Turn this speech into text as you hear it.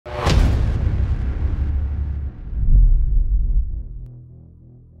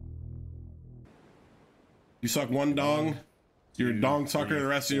You suck one dong. You're a dong sucker the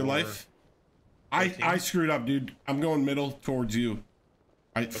rest of your life. I screwed up, dude. I'm going middle towards you.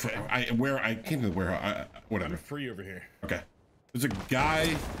 I came to the warehouse. Whatever. I'm free over here. Okay. There's a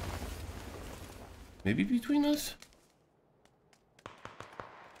guy. Maybe between us.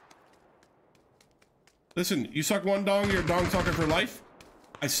 Listen, you suck one dong, you're a dong sucker for life.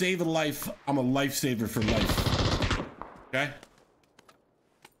 I save a life. I'm a lifesaver for life. Okay.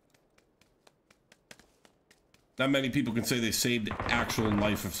 Not many people can say they saved the actual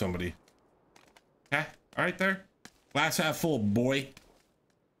life of somebody. Okay. All right, there. Glass half full, boy.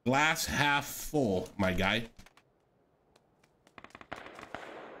 Glass half full, my guy.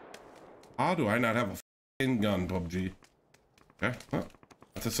 How do I not have a f***ing gun, PUBG? Okay, well,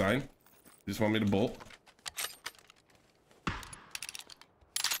 that's a sign. You just want me to bolt.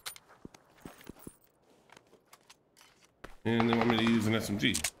 And they want me to use an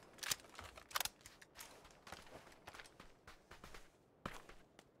SMG.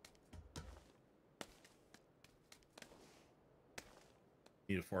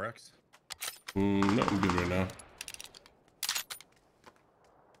 Need a 4X? No, I'm good right now.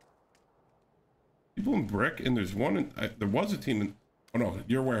 People in brick, and there's one in, there was a team in, oh no,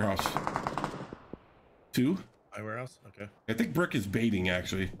 your warehouse. 2. My warehouse? Okay. I think brick is baiting,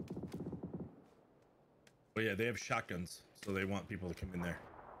 actually. Oh yeah, they have shotguns, so they want people to come in there.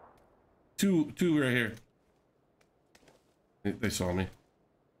 2 right here. They saw me.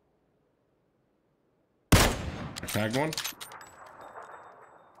 I tagged one.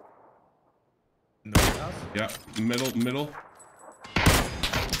 In the warehouse? Yeah, middle.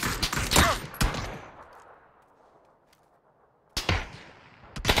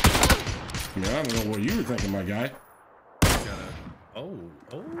 Yeah, I don't know what you were thinking, my guy. Oh.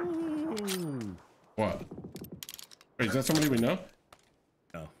 What? Wait, is that somebody we know?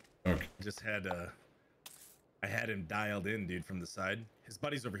 No. Okay. Just had I had him dialed in, dude, from the side. His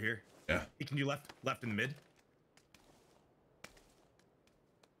buddy's over here. Yeah. He can you left in the mid.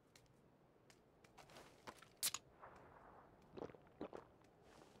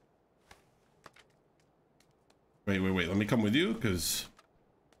 Wait. Let me come with you, because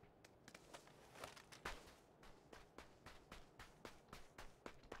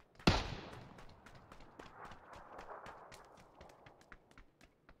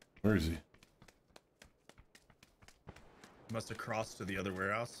where is he? Must have crossed to the other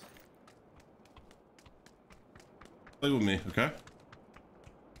warehouse. Play with me, okay?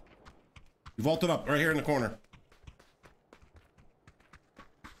 You vaulted up right here in the corner.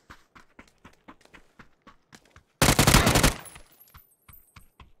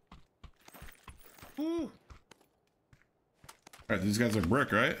 Ooh. All right, these guys are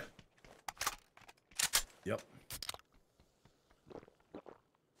brick, right? Yep.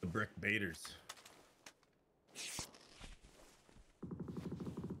 The brick baiters.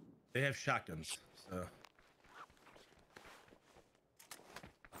 They have shotguns, so.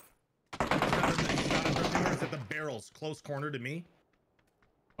 He's at the barrels, close corner to me.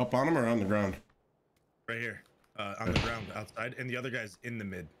 Up on him or on the ground? Right here, on the ground outside, and the other guy's in the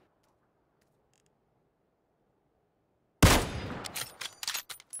mid.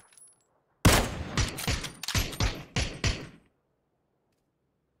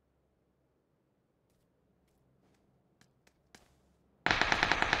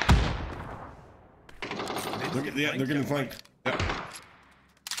 They're getting flanked. Yep.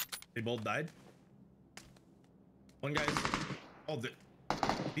 They both died. One guy's. Oh,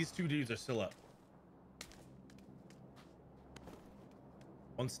 these 2 dudes are still up.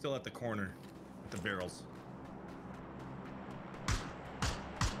 One's still at the corner with the barrels.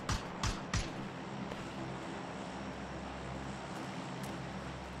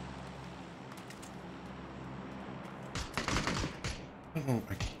 Oh,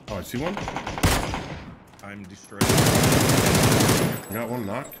 I see one. I'm destroyed. I got one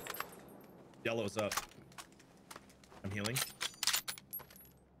knocked. Yellow's up. I'm healing.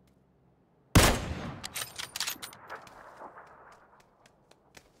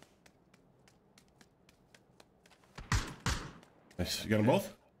 Nice. You got them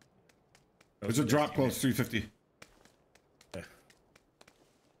both? There's a drop close, 350. Okay.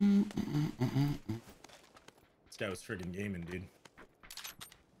 This guy was friggin' gaming, dude.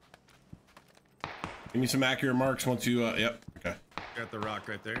 Give me some accurate marks once you, yep, okay. Got the rock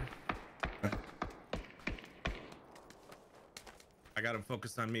right there. Okay. I got him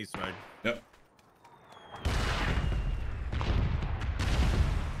focused on me, Swag. Yep.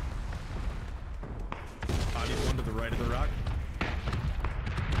 Body's one to the right of the rock.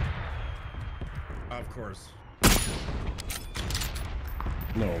 Of course.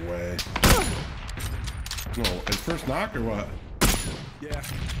 No way. No, his first knock or what? Yeah.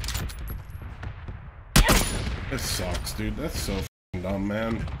 This sucks, dude. That's so f***ing dumb,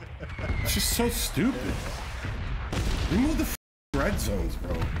 man. It's just so stupid. Remove the red zones,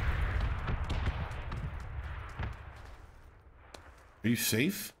 bro. Are you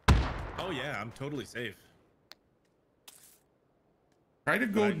safe? Oh yeah, I'm totally safe. Try to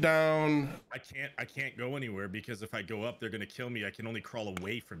go down. I can't go anywhere because if I go up, they're gonna kill me. I can only crawl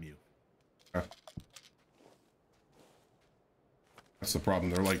away from you. That's the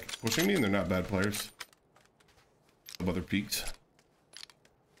problem. They're like pushing me and they're not bad players. Of other peaks.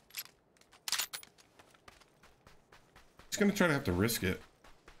 Just gonna try to have to risk it.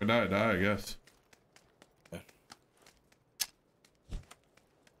 Or die, I guess.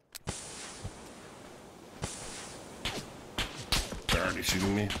 They're already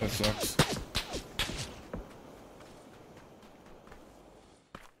shooting me. That sucks.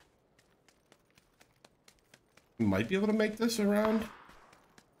 Might be able to make this around.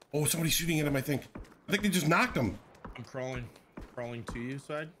 Oh, somebody's shooting at him, I think. I think they just knocked him. I'm crawling to you,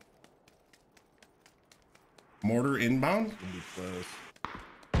 side. Mortar inbound. Gonna be close.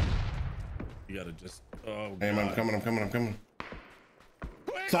 You gotta just. Oh, Hey, man, I'm coming.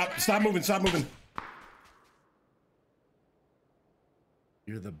 Quick, Stop moving.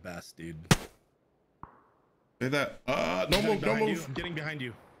 You're the best, dude. Say that. Don't move. I'm getting behind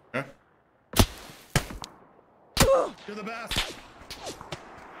you. Okay. You're the best.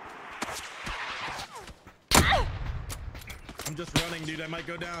 I'm just running, dude. I might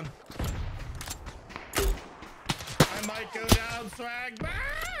go down. Swag.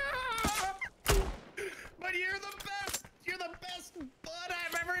 But you're the best. You're the best bud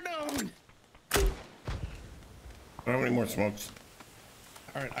I've ever known. I don't have any more smokes.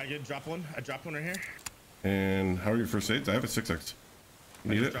 All right, I dropped one right here. And how are your first aids? I have a 6x.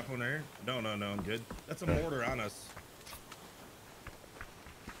 You need it? Drop one right here. No, I'm good. That's a mortar on us.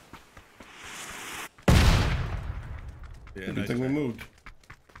 Yeah, Good nice thing we try. moved.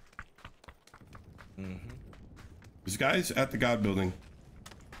 There's guys at the God building.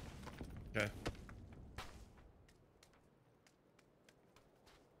 Okay.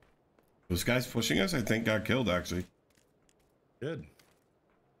 Those guys pushing us, I think, got killed, actually. Good.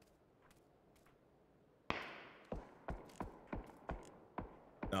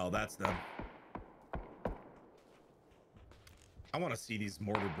 No, that's them. I want to see these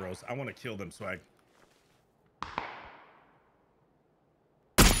mortar bros. I want to kill them, Swag.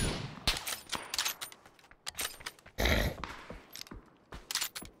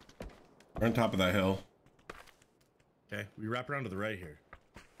 We're on top of that hill. Okay, we wrap around to the right here.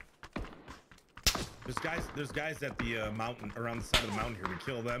 There's guys at the mountain, around the side of the mountain here. We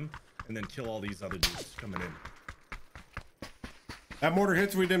kill them and then kill all these other dudes coming in. That mortar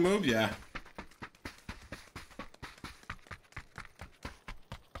hits, we didn't move? Yeah.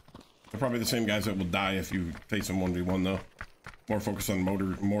 They're probably the same guys that will die if you face them 1v1 though. More focused on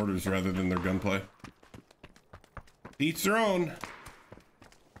mortars rather than their gunplay. Each their own.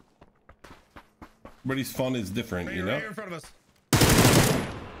 Everybody's fun is different, Right, you know? right here in front of us.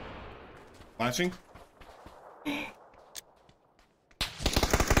 Flashing? One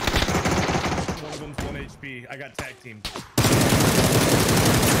of them's 1 HP. I got tag team.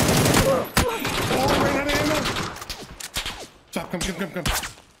 Oh, ran out of ammo! Stop, come.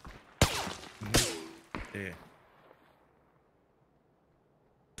 Yeah.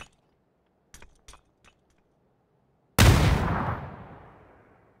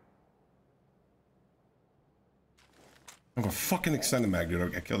 I'm a fucking extended mag,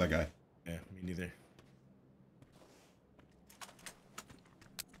 dude. I killed that guy. Yeah, me neither.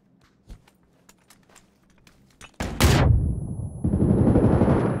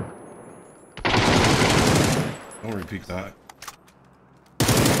 Don't repeat that.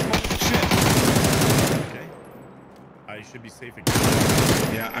 Okay. I should be safe again.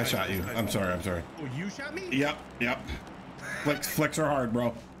 Yeah, I shot you. I'm sorry. Oh, you shot me? Yep. Flex are hard,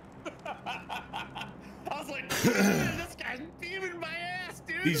 bro. I was like, this guy's beaming my ass,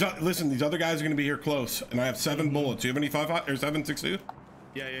 dude. Listen, these other guys are gonna be here close, and I have 7 bullets. Do you have any 5 or 7.62?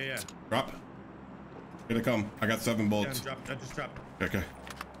 Yeah. Drop. Here they come. I got 7 bullets. Yeah, I just dropped. Okay.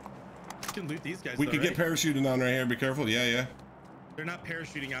 We can loot these guys. We though, could get right? parachuting on right here. Be careful. Yeah. They're not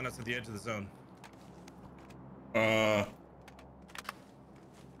parachuting on us at the edge of the zone.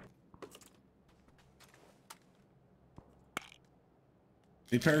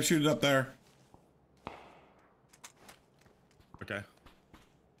 They parachuted up there. Okay.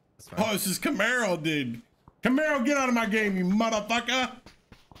 That's fine. Oh, this is Camaro, dude. Camaro, get out of my game, you motherfucker.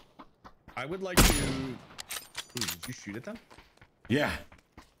 I would like to. Ooh, did you shoot at them? Yeah.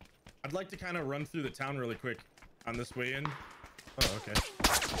 I'd like to kind of run through the town really quick on this way in. Oh, okay.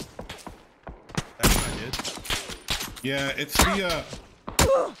 That's not good. Yeah, it's the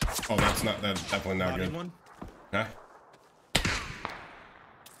oh, that's definitely not Body good. one. Okay.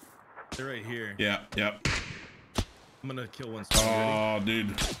 They're right here. Yeah, yep. I'm gonna kill one. Oh,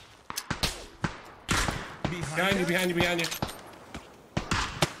 dude. Behind you.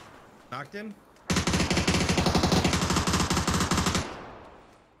 Knocked him.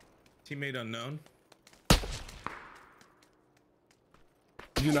 Teammate unknown.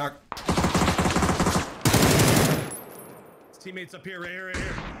 Did you knock? His teammate's up here, right here, right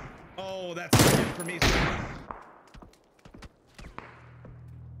here. Oh, that's good for me.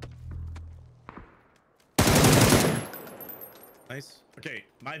 Nice. Okay,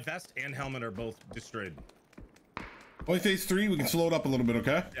 my vest and helmet are both destroyed. Only phase 3. We can slow it up a little bit,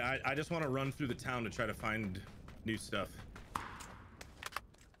 okay? Yeah, I just want to run through the town to try to find new stuff.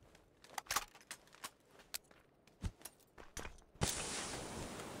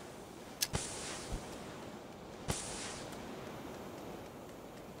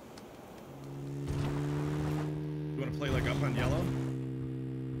 You want to play like up on yellow?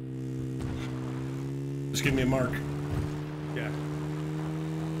 Just give me a mark. Yeah.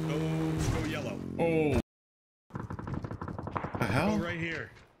 Go yellow. Oh. The hell? Go right here.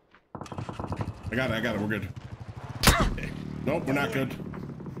 I got it. We're good. Okay. Nope, we're not good.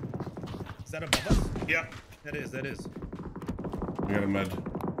 Is that above us? Yep. That is. I got a med.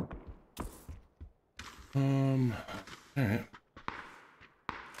 Alright.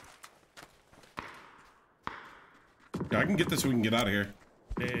 Yeah, I can get this so we can get out of here.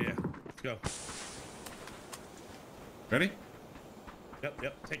 Yeah. Let's go. Ready?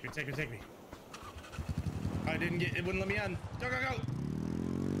 Yep. Take me. I didn't get it. Wouldn't let me on. Go.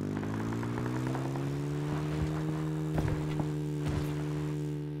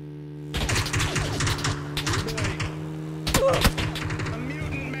 Boy. A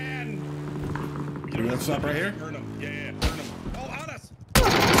mutant man. You gonna stop right here? Burn him. Yeah. Burn him. Oh, on us.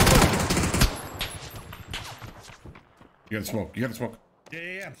 You gotta smoke.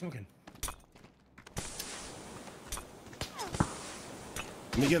 Yeah. I'm smoking.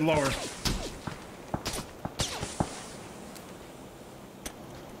 Let me get lower.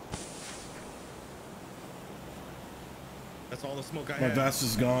 That's all the smoke I My have. vest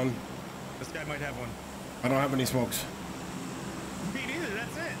is gone. This guy might have one. I don't have any smokes. Me neither.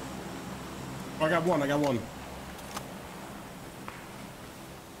 That's it. Oh, I got one.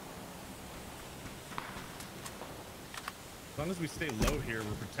 As long as we stay low here,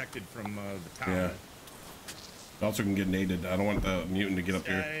 we're protected from the town. Yeah. I also can get naded. I don't want the mutant to get up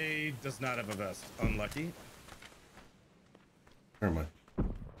here. Guy does not have a vest. Unlucky. Where am I?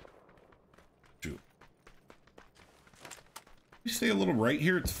 Shoot. You stay a little right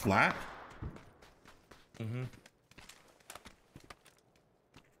here. It's flat.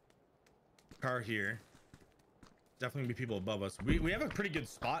 Car here. Definitely be people above us. We have a pretty good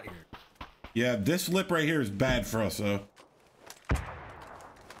spot here. Yeah, this lip right here is bad for us, though.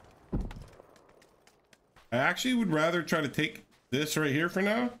 I actually would rather try to take this right here for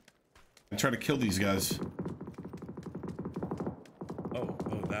now and try to kill these guys. Oh,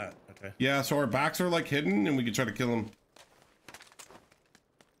 that. Okay. Yeah, so our backs are like hidden and we can try to kill them.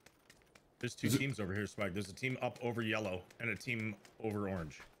 There's two teams over here, Swag. There's a team up over yellow and a team over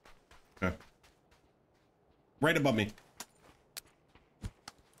orange. Okay. Right above me.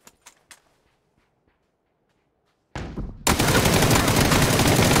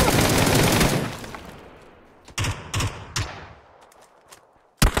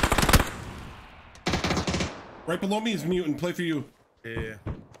 Right below me is mutant. Play for you. Yeah.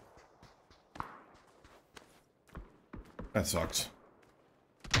 That sucks.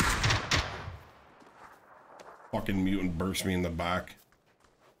 Fucking mutant burst me in the back.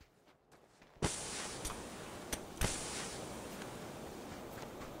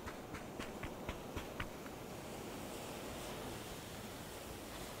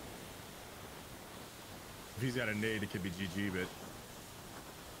 If he's got a nade, it could be GG, but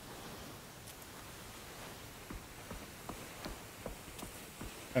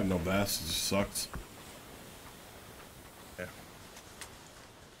I have no vest. It just sucks. yeah.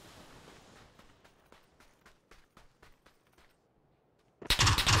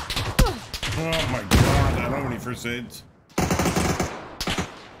 Oh my god, I don't have any first aids.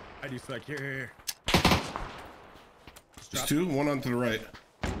 I do Swag. Here. There's two, one onto the right.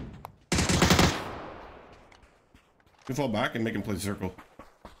 You fall back and make him play circle.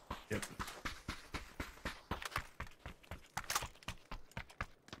 Yep.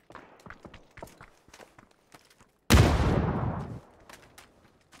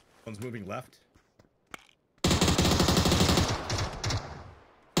 One's moving left.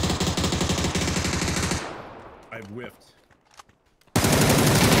 I've whiffed.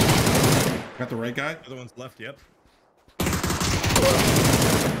 Got the right guy? The other one's left, yep.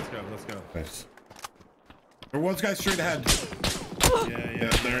 Let's go. Nice. There was guy straight ahead. Yeah,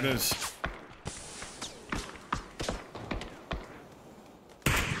 there it is.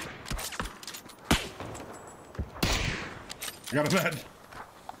 I got a bed.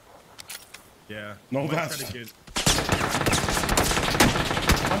 Yeah. No vest. Hug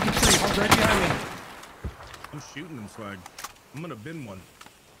the tree, hug right behind me. I'm shooting them, swag. I'm gonna bin one.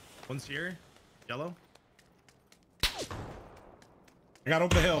 One's here. Yellow. I got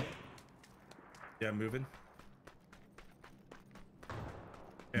over the hill. Yeah, moving.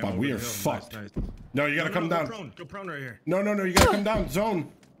 Yeah, But we are fucked. Nice. No, you gotta come down. Go prone right here. No, you gotta come down.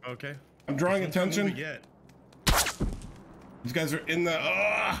 Zone. Okay. I'm drawing attention. These guys are in the.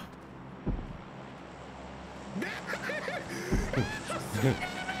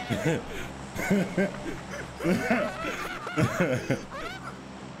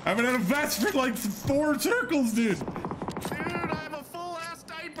 I haven't had a vest for like 4 circles, dude. Dude, I have a full ass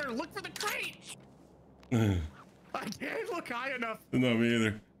diaper. Look for the crate. I can't look high enough. No, me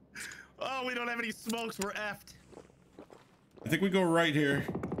either. Oh, we don't have any smokes. We're effed. I think we go right here.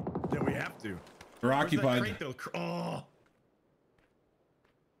 Yeah, we have to. We're occupied. Crate, though? Oh.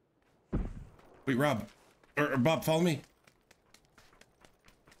 Wait, Rob. Or Bob, follow me.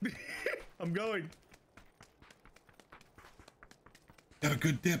 I'm going. Got a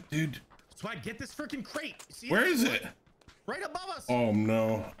good dip, dude. Swag, get this freaking crate. See Where is it? Right above us. Oh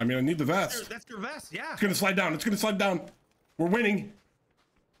no. I mean, I need the vest. That's your vest, yeah. It's gonna slide down. It's gonna slide down. We're winning.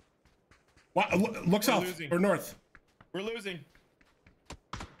 Look south losing. or north. We're losing.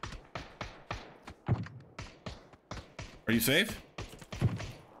 Are you safe?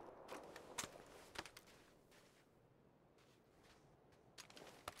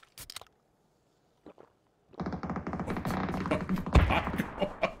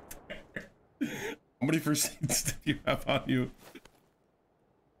 How many first aids did you have on you?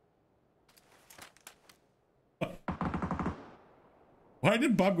 Why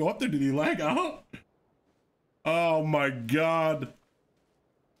did Bob go up there? Did he lag out? Oh my god.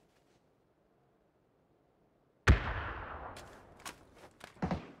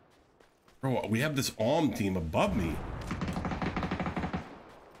 Bro, we have this ALM team above me.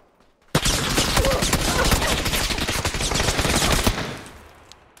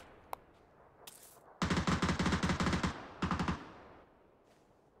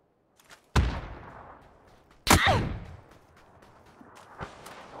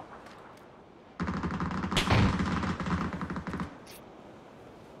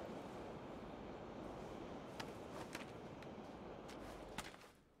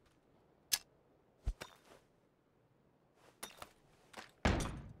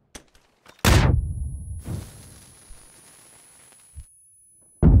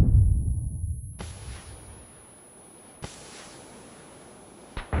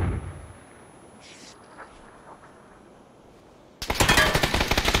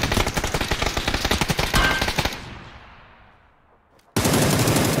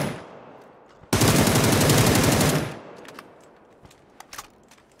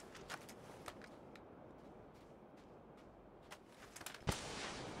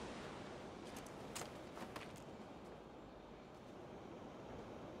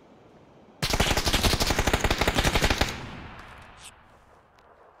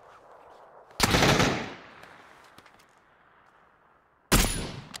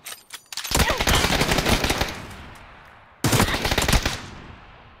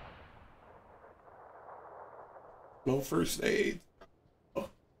 No first aid. Oh.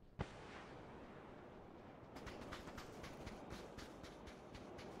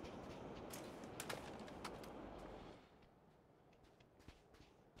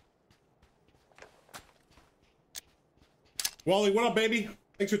 Wally, what up, baby?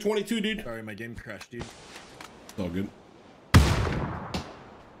 Thanks for 22, dude. Sorry, my game crashed, dude. It's all good.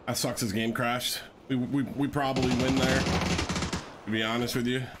 That sucks. His game crashed. We probably win there. To be honest with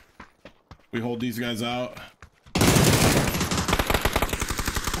you, we hold these guys out.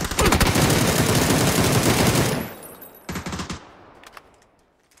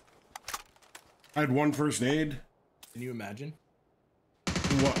 I had 1 first aid. Can you imagine?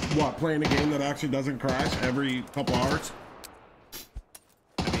 What? Playing a game that actually doesn't crash every couple hours?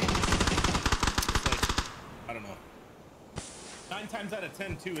 I mean, it's like, I don't know. 9 times out of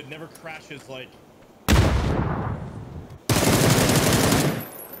 10, too, it never crashes like.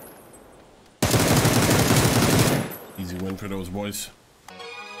 Easy win for those boys.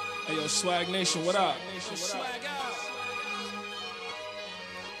 Hey, yo, Swag Nation, what up?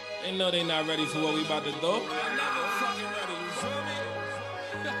 They know they not ready for what we about to do.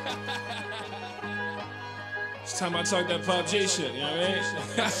 It's time I talk that PUBG shit, you know what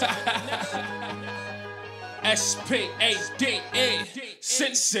I mean? S-P-A-D-E,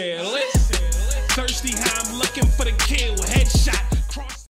 sincerely. Thirsty how I'm looking for the kill, headshot.